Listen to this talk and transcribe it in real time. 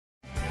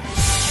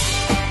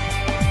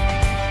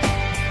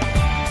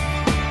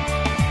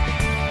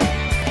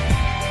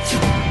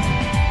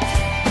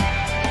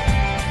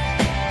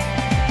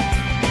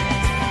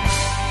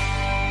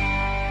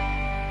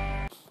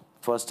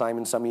first time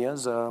in some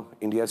years,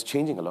 India is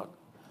changing a lot.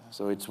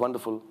 So it's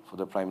wonderful for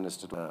the Prime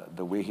Minister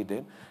the way he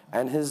did.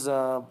 And his,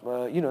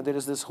 there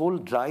is this whole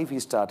drive he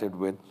started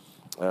with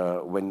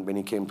when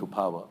he came to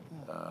power,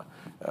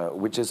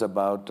 which is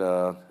about,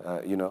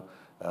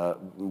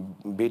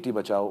 Beti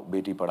Bachao,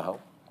 Beti Padhao,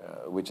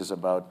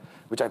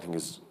 which I think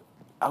is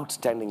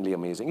outstandingly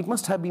amazing. It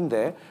must have been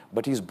there,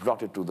 but he's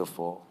brought it to the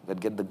fore. That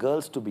get the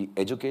girls to be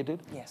educated.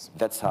 Yes.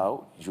 That's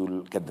how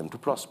you'll get them to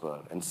prosper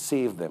and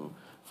save them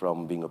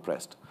from being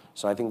oppressed.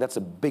 So I think that's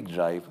a big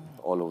drive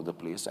all over the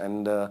place.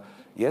 And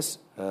yes,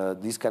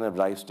 these kind of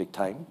drives take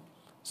time.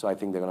 So I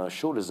think they're going to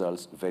show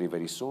results very,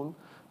 very soon.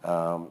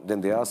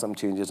 Then there are some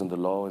changes in the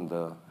law, in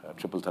the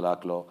triple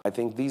talaq law. I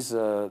think this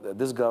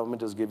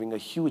government is giving a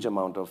huge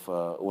amount of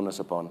onus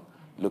upon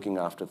looking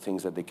after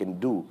things that they can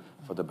do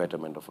for the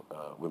betterment of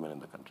women in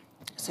the country.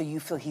 So you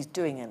feel he's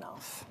doing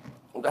enough?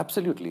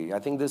 Absolutely. I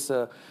think this,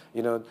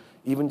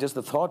 even just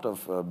the thought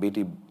of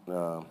Beti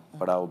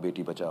Padhao,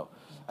 Beti Bachao,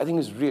 I think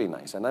is really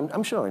nice. And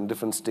I'm sure in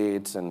different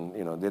states, and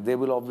there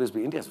will always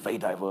be, India is very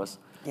diverse.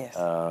 Yes.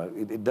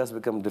 It does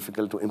become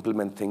difficult to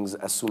implement things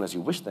as soon as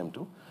you wish them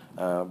to.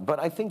 But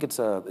I think it's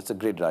a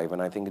great drive,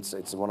 and I think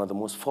it's one of the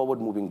most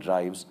forward-moving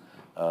drives.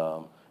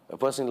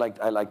 Personally,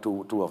 I like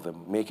two of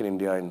them, Make in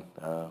India and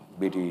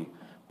Beti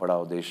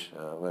Padhao Desh,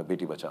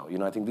 Beti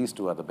Bachao. I think these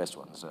two are the best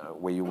ones,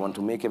 where you want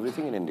to make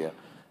everything in India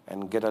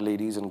and get our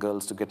ladies and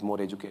girls to get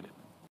more educated.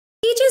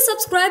 कीजिए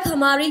subscribe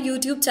हमारे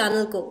YouTube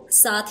channel को,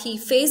 साथ ही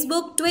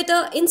Facebook, Twitter,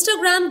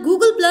 Instagram,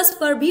 Google+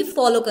 पर भी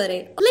follow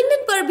करें।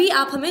 LinkedIn पर भी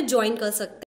आप हमें ज्वाइन कर सकते हैं।